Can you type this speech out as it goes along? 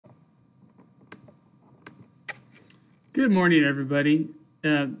Good morning, everybody.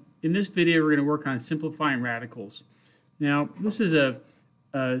 In this video, we're going to work on simplifying radicals. Now, this is a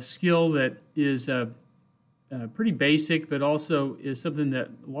skill that is pretty basic, but also is something that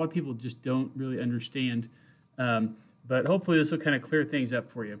a lot of people just don't really understand. But hopefully, this will kind of clear things up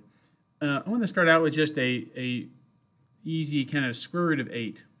for you. I want to start out with just a easy kind of square root of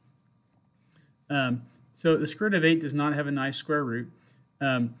 8. So the square root of 8 does not have a nice square root.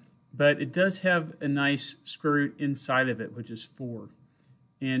 But it does have a nice square root inside of it, which is 4.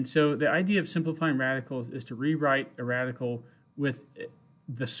 And so the idea of simplifying radicals is to rewrite a radical with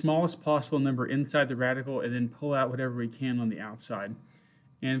the smallest possible number inside the radical and then pull out whatever we can on the outside.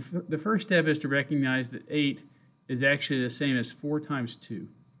 And the first step is to recognize that 8 is actually the same as 4 times 2.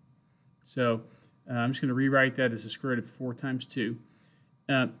 So I'm just going to rewrite that as the square root of 4 times 2.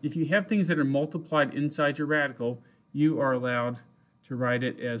 If you have things that are multiplied inside your radical, you are allowed to write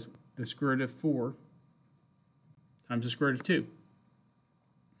it as the square root of 4 times the square root of 2.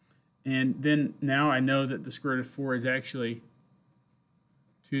 And then now I know that the square root of 4 is actually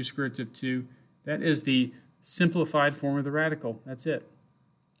 2 square roots of 2. That is the simplified form of the radical. That's it.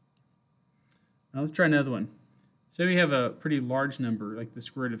 Now let's try another one. Say we have a pretty large number, like the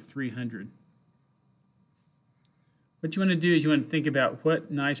square root of 300. What you want to do is you want to think about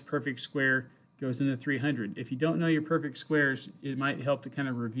what nice perfect square goes into 300. If you don't know your perfect squares, it might help to kind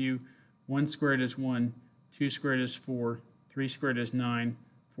of review 1 squared is 1, 2 squared is 4, 3 squared is 9,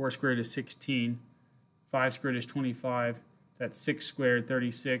 4 squared is 16, 5 squared is 25, that's 6 squared,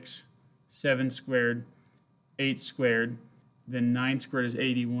 36, 7 squared, 8 squared, then 9 squared is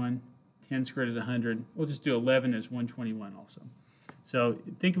 81, 10 squared is 100. We'll just do 11 as 121 also. So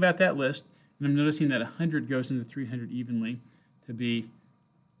think about that list, and I'm noticing that 100 goes into 300 evenly to be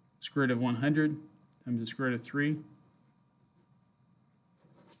square root of 100 times the square root of 3,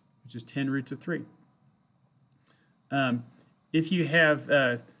 which is 10 roots of 3. If you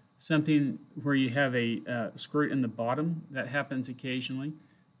have something where you have a square root in the bottom, that happens occasionally.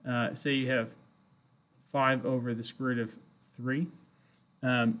 Say you have 5 over the square root of 3.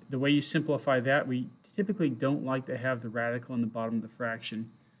 The way you simplify that, we typically don't like to have the radical in the bottom of the fraction.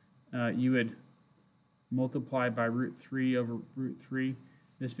 You would multiply by root 3 over root 3.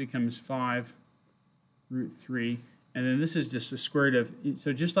 This becomes 5 root 3. And then this is just the square root of,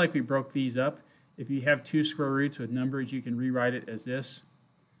 so just like we broke these up, if you have 2 square roots with numbers, you can rewrite it as this.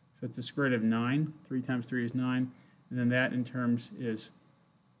 So it's the square root of 9. 3 times 3 is 9. And then that in terms is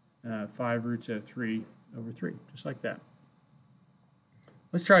 5 roots of 3 over 3, just like that.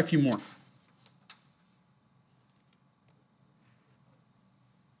 Let's try a few more.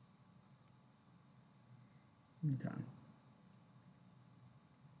 Okay.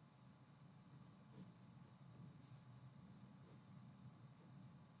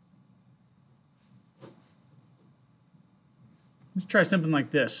 Let's try something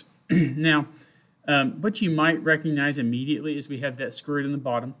like this. Now, what you might recognize immediately is we have that square root in the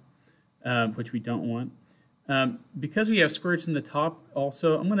bottom, which we don't want. Because we have square roots in the top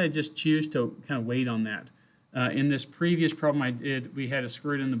also, I'm going to just choose to kind of wait on that. In this previous problem I did, we had a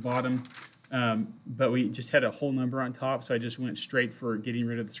square root in the bottom, but we just had a whole number on top, so I just went straight for getting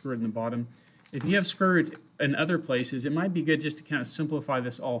rid of the square root in the bottom. If you have square roots in other places, it might be good just to kind of simplify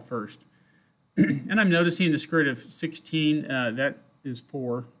this all first. And I'm noticing the square root of 16, that is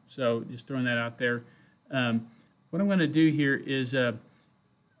 4, so just throwing that out there. What I'm going to do here is I'll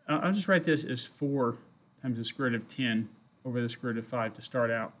just write this as 4 times the square root of 10 over the square root of 5 to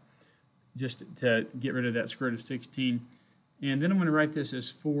start out, just to get rid of that square root of 16. And then I'm going to write this as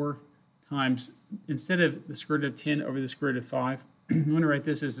 4 times, instead of the square root of 10 over the square root of 5, I'm going to write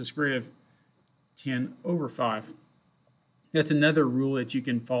this as the square root of 10 over 5. That's another rule that you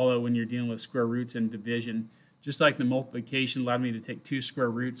can follow when you're dealing with square roots and division. Just like the multiplication allowed me to take 2 square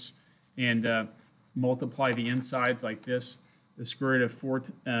roots and multiply the insides like this. The square root of 4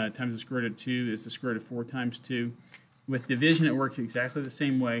 times the square root of 2 is the square root of 4 times 2. With division, it works exactly the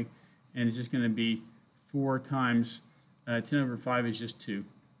same way, and it's just going to be 4 times 10 over 5 is just 2.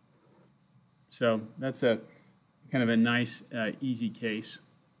 So that's a kind of a nice, easy case.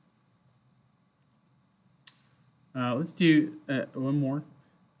 Let's do one more.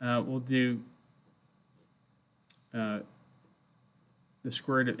 We'll do the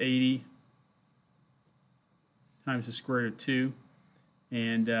square root of 80 times the square root of 2,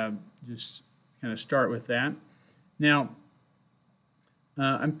 and just kind of start with that. Now,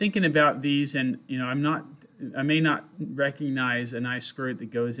 I'm thinking about these, and I may not recognize a nice square root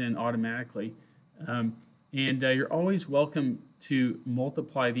that goes in automatically, and you're always welcome to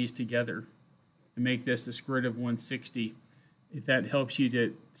multiply these together and make this the square root of 160 if that helps you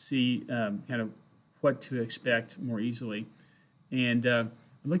to see kind of what to expect more easily. And I'm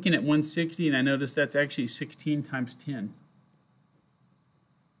looking at 160, and I notice that's actually 16 times 10.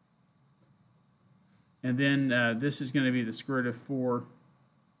 And then this is going to be the square root of 4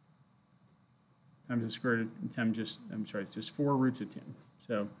 times the square root of times it's just 4 roots of 10.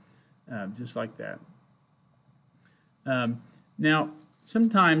 So just like that. Now,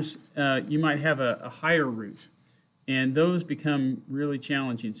 sometimes you might have a higher root, and those become really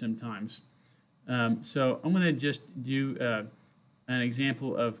challenging sometimes. So I'm going to just do an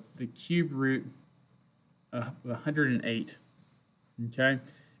example of the cube root of 108. Okay,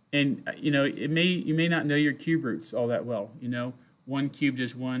 and you may not know your cube roots all that well. 1 cubed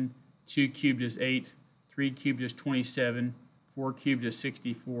is 1, 2 cubed is 8, 3 cubed is 27, 4 cubed is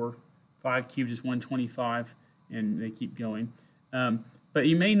 64, 5 cubed is 125, and they keep going. But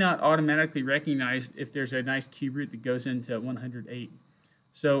you may not automatically recognize if there's a nice cube root that goes into 108.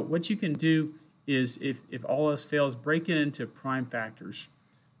 So what you can do is, if all else fails, break it into prime factors.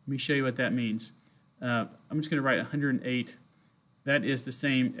 Let me show you what that means. I'm just going to write 108. That is the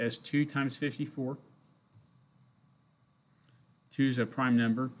same as 2 times 54. 2 is a prime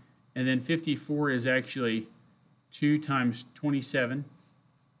number. And then 54 is actually 2 times 27.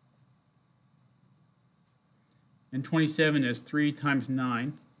 And 27 is 3 times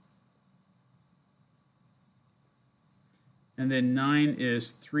 9. And then 9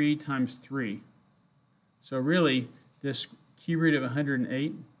 is 3 times 3. So really, this cube root of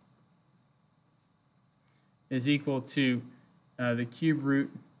 108 is equal to the cube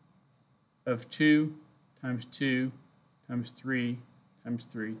root of 2 times 2 times 3 times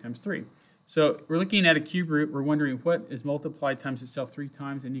 3 times 3. So we're looking at a cube root. We're wondering what is multiplied times itself 3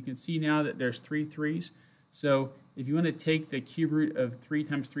 times. And you can see now that there's 3 3s. So if you want to take the cube root of 3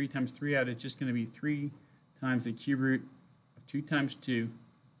 times 3 times 3 out, it's just going to be 3 times the cube root of 2 times 2,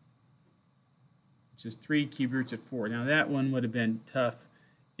 which is 3 cube roots of 4. Now that one would have been tough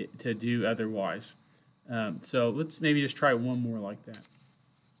to do otherwise. So let's maybe just try one more like that.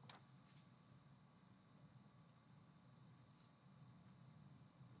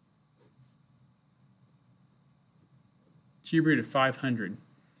 Cube root of 500.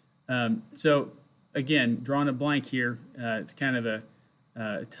 So again, drawing a blank here, it's kind of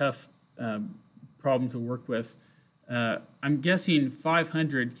a tough problem to work with. I'm guessing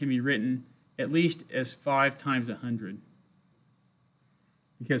 500 can be written at least as 5 times 100,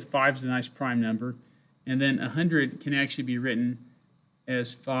 because 5 is a nice prime number. And then 100 can actually be written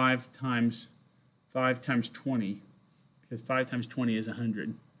as 5 times 20, because 5 times 20 is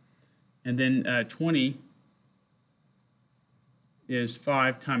 100. And then 20 is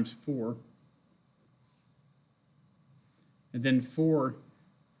 5 times 4. And then 4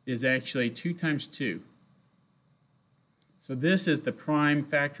 is actually 2 times 2. So this is the prime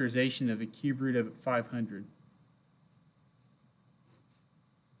factorization of a cube root of 500.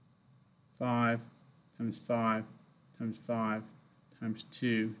 5 times 5 times 5 times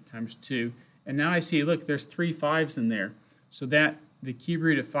 2 times 2. And now I see, look, there's 3 5s in there. So that the cube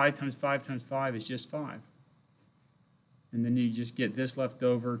root of 5 times 5 times 5 is just 5. And then you just get this left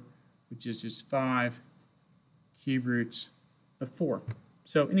over, which is just 5 cube roots of 4.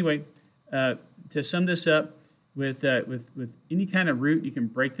 So anyway, to sum this up, with any kind of root, you can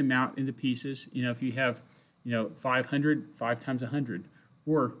break them out into pieces. If you have 500, 5 times 100,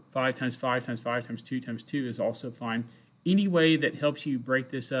 or 5 times 5 times 5 times 2 times 2 is also fine. Any way that helps you break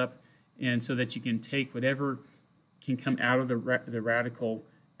this up, and so that you can take whatever can come out of the radical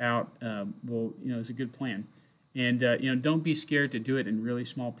out, is a good plan. And don't be scared to do it in really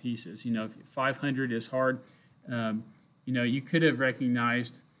small pieces. If 500 is hard, you could have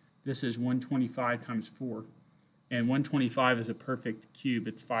recognized this is 125 times 4. And 125 is a perfect cube.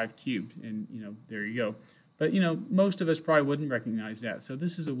 It's 5 cubed, and there you go. But most of us probably wouldn't recognize that. So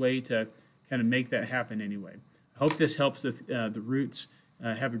this is a way to kind of make that happen anyway. I hope this helps with the roots.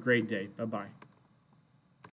 Have a great day. Bye-bye.